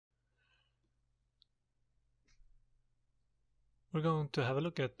We're going to have a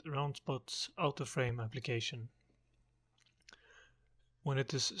look at Roundspot's AutoFrame application. When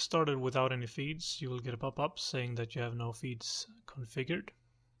it is started without any feeds, you will get a pop-up saying that you have no feeds configured.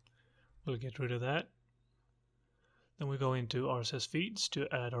 We'll get rid of that. Then we go into RSS feeds to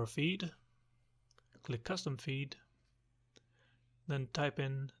add our feed. Click Custom Feed. Then type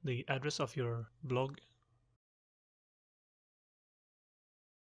in the address of your blog.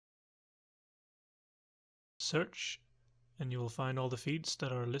 Search, and you will find all the feeds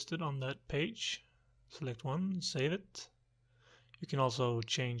that are listed on that page. Select one, save it. You can also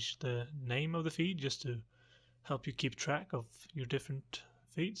change the name of the feed just to help you keep track of your different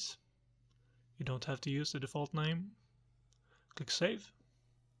feeds. You don't have to use the default name. Click Save.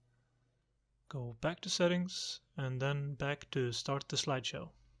 Go back to Settings and then back to Start the slideshow.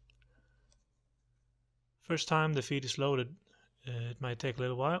 First time the feed is loaded, it might take a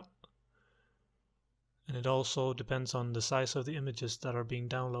little while. And it also depends on the size of the images that are being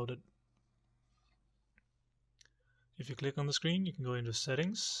downloaded. If you click on the screen, you can go into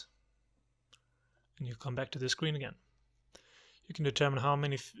Settings, and you come back to this screen again. You can determine how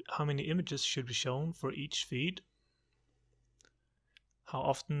many images should be shown for each feed, how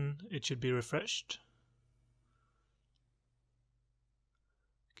often it should be refreshed.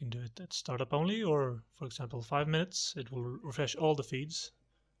 You can do it at startup only, or for example 5 minutes. It will refresh all the feeds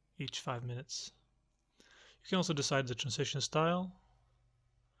each 5 minutes. You can also decide the transition style,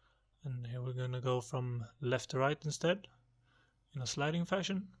 and here we're going to go from left to right instead in a sliding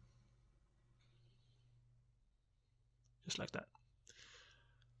fashion, just like that.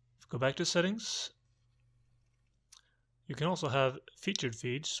 If we go back to Settings, you can also have featured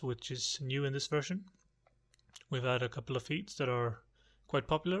feeds, which is new in this version. We've added a couple of feeds that are quite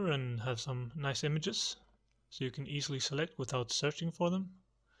popular and have some nice images, so you can easily select without searching for them.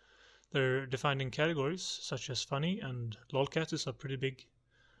 They're defined in categories such as funny, and lolcats is a pretty big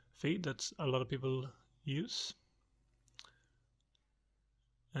feed that a lot of people use.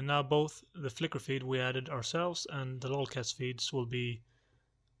 And now both the Flickr feed we added ourselves and the lolcats feeds will be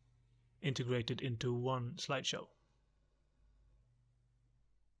integrated into one slideshow.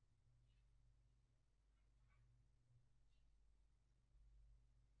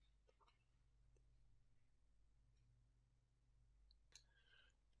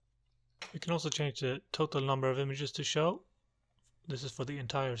 You can also change the total number of images to show. This is for the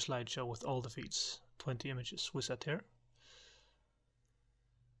entire slideshow with all the feeds. 20 images we set here.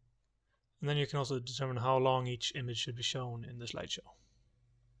 And then you can also determine how long each image should be shown in the slideshow.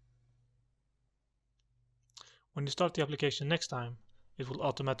 When you start the application next time, it will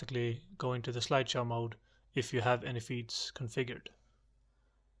automatically go into the slideshow mode if you have any feeds configured,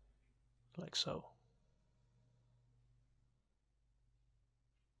 like so.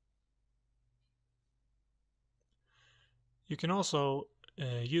 You can also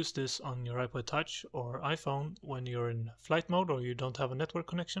use this on your iPod Touch or iPhone when you're in flight mode or you don't have a network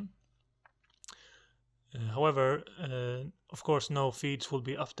connection. However, of course, no feeds will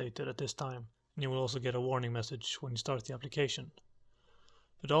be updated at this time, and you will also get a warning message when you start the application.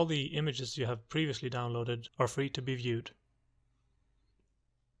 But all the images you have previously downloaded are free to be viewed.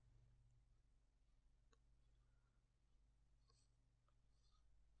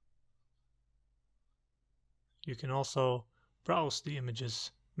 You can also browse the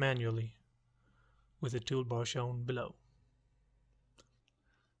images manually with the toolbar shown below.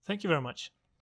 Thank you very much.